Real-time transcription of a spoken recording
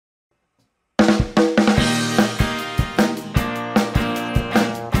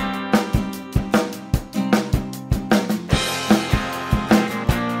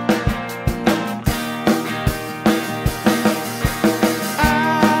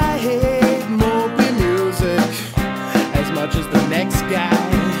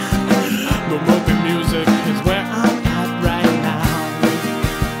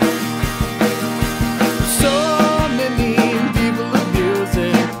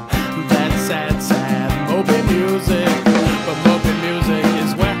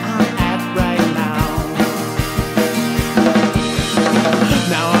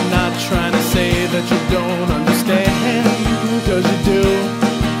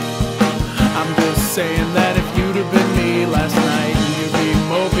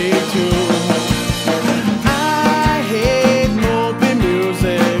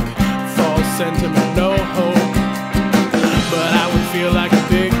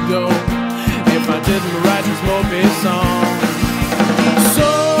didn't write this Mopey song. So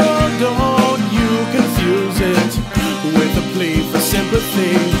don't you confuse it with a plea for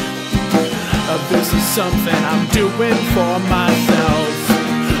sympathy. This is something I'm doing for myself.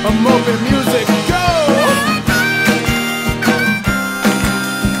 Mopey music, go!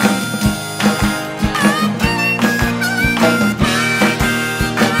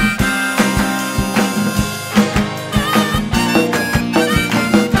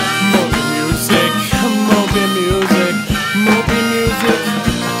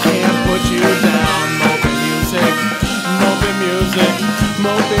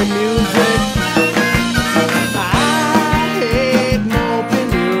 Mopey music, I hate Mopey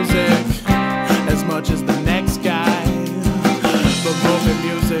music as much as the next guy, but Mopey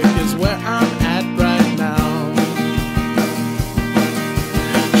music is where I'm at right now.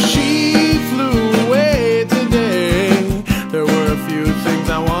 She flew away today. There were a few things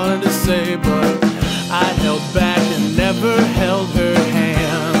I wanted to say, but I held back and never held her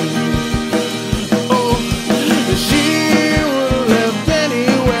hand. Oh, she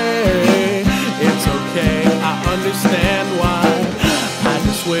understand why. I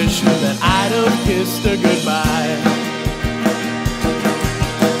just wish that I'd have kissed her goodbye.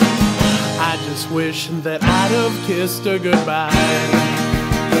 I just wish that I'd have kissed her goodbye.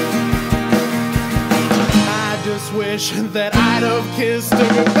 I just wish that I'd have kissed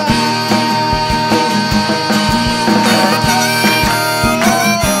her goodbye.